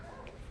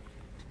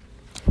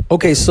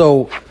Okay,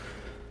 so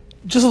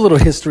just a little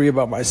history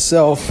about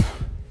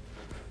myself.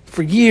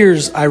 For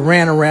years, I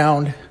ran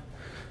around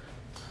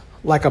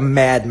like a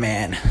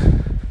madman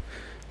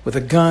with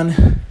a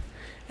gun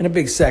and a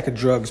big sack of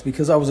drugs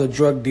because I was a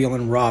drug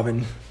dealing,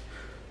 robbing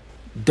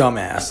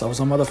dumbass. I was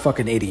a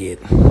motherfucking idiot.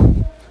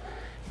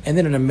 And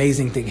then an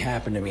amazing thing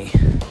happened to me.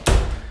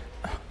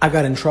 I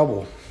got in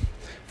trouble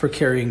for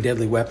carrying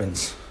deadly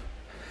weapons.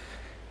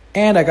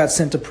 And I got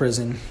sent to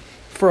prison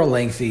for a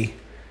lengthy,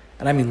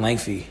 and I mean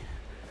lengthy,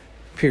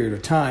 period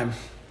of time.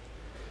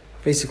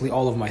 Basically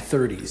all of my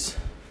 30s.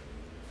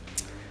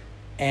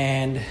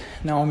 And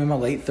now I'm in my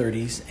late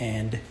 30s,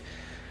 and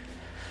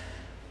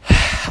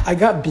I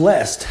got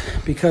blessed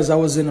because I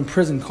was in a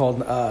prison called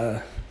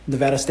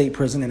Nevada State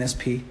Prison,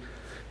 NSP,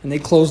 and they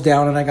closed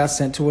down, and I got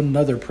sent to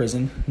another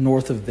prison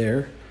north of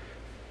there,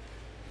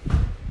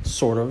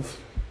 sort of,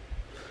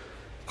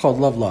 called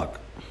Lovelock.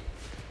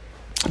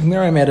 And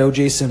there I met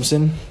O.J.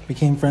 Simpson,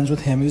 became friends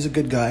with him. He was a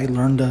good guy,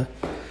 learned a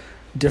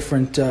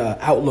different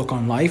outlook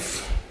on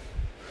life.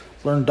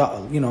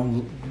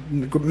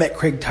 Met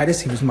Craig Titus.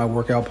 He was my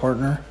workout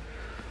partner.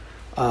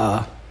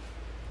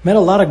 Met a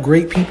lot of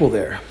great people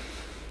there.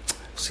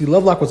 See,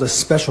 Lovelock was a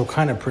special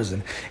kind of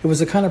prison. It was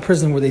the kind of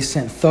prison where they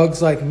sent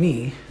thugs like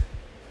me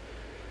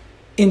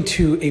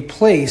into a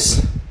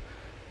place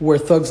where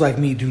thugs like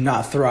me do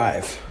not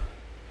thrive.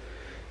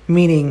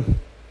 Meaning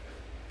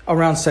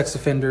around sex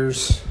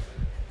offenders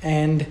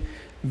and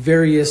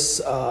various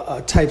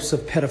types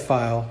of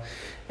pedophile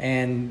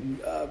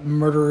and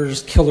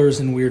murderers, killers,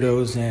 and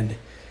weirdos, and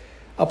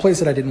a place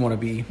that I didn't want to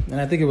be.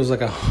 And I think it was like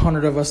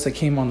 100 of us that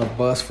came on the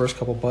bus, first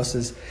couple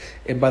buses.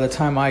 And by the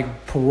time I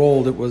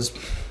paroled, it was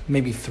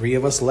maybe 3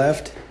 of us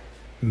left,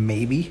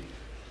 maybe.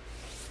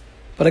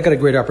 But I got a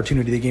great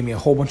opportunity. They gave me a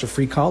whole bunch of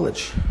free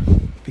college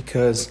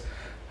because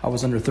I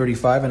was under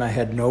 35 and I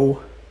had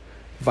no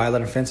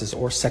violent offenses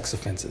or sex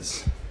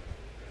offenses.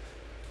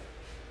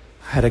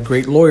 I had a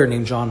great lawyer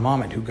named John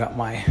Mommet who got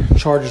my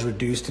charges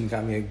reduced and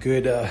got me a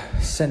good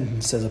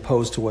sentence as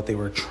opposed to what they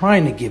were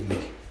trying to give me.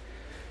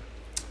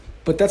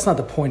 But that's not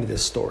the point of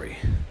this story.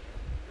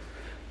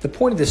 The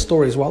point of this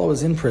story is while I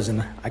was in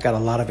prison, I got a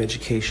lot of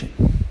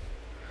education.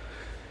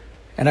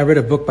 And I read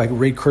a book by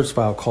Ray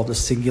Kurzweil called The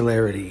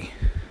Singularity.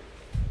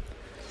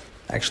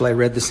 Actually, I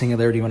read The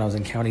Singularity when I was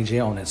in county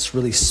jail, and it's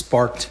really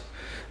sparked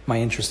my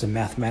interest in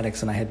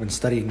mathematics, and I had been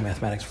studying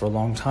mathematics for a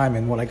long time.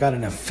 And when I got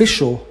an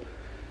official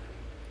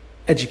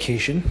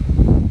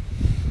education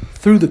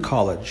through the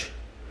college,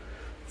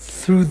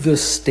 through the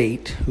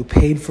state who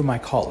paid for my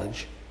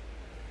college,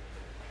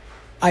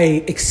 I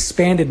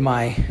expanded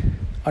my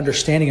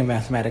understanding of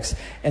mathematics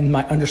and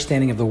my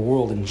understanding of the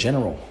world in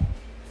general.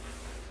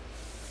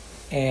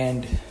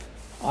 And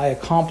I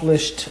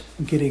accomplished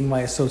getting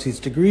my associate's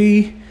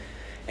degree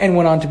and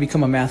went on to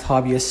become a math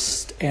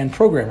hobbyist and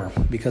programmer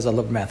because I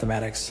love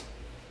mathematics.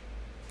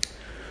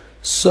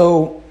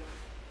 So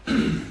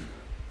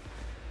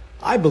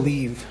I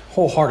believe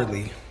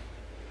wholeheartedly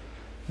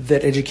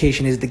that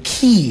education is the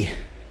key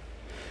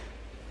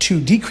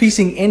to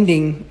decreasing,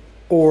 ending,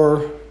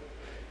 or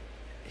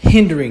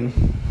hindering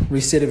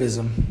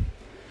recidivism.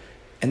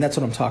 And that's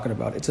what I'm talking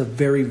about. It's a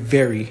very,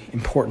 very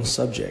important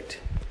subject.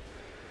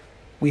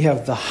 We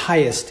have the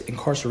highest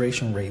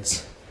incarceration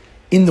rates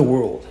in the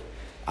world.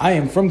 I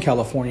am from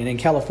California, and in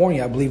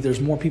California, I believe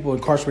there's more people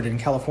incarcerated in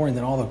California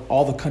than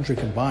all the country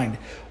combined,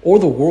 or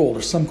the world,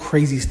 or some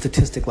crazy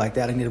statistic like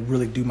that. I need to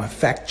really do my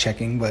fact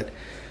checking, but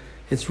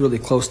it's really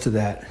close to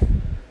that.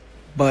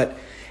 But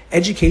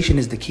education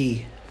is the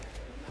key.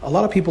 A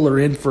lot of people are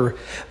in for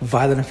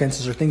violent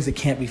offenses or things that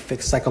can't be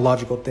fixed,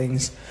 psychological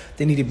things.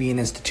 They need to be in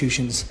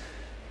institutions,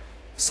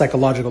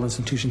 psychological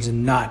institutions,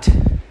 and not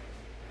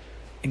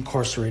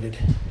incarcerated.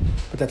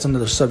 But that's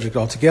another subject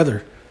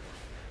altogether.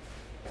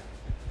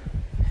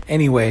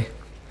 Anyway,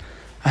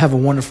 I have a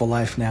wonderful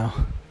life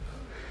now.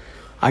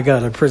 I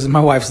got out of prison. My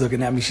wife's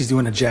looking at me. She's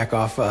doing a jack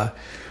off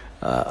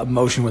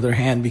motion with her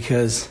hand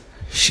because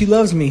she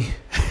loves me.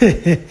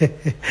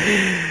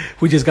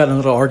 We just got in a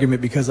little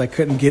argument because I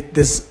couldn't get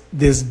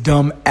this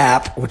dumb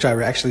app, which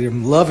I actually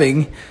am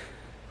loving.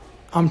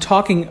 I'm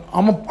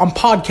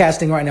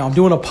podcasting right now. I'm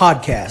doing a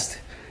podcast.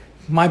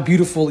 My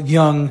beautiful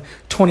young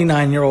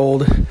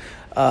 29-year-old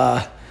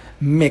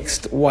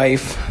mixed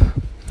wife,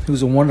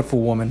 who's a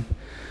wonderful woman,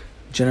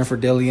 Jennifer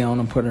DeLeon,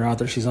 I'm putting her out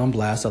there. She's on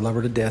blast. I love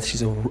her to death.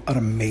 She's an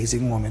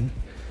amazing woman.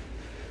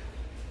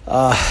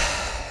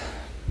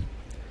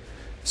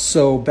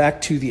 So back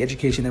to the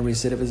education and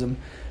recidivism.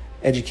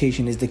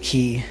 Education is the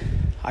key.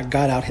 I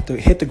got out,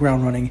 hit the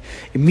ground running,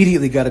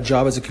 immediately got a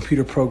job as a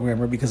computer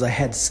programmer because I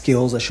had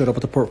skills. I showed up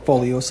with a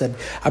portfolio,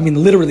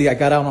 literally I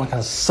got out on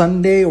a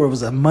Sunday or it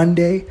was a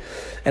Monday,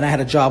 and I had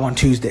a job on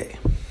Tuesday.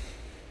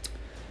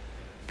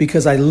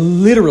 Because I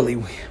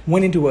literally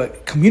went into a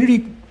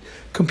community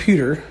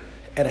computer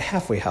at a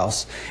halfway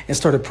house and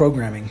started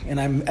programming. And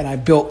I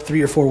built 3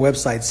 or 4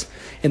 websites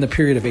in the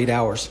period of 8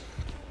 hours.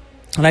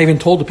 And I even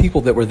told the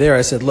people that were there,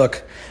 I said,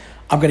 look,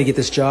 I'm going to get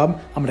this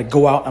job. I'm going to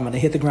go out. I'm going to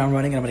hit the ground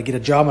running. And I'm going to get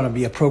a job. I'm going to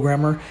be a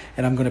programmer.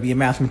 And I'm going to be a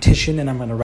mathematician. And I'm going to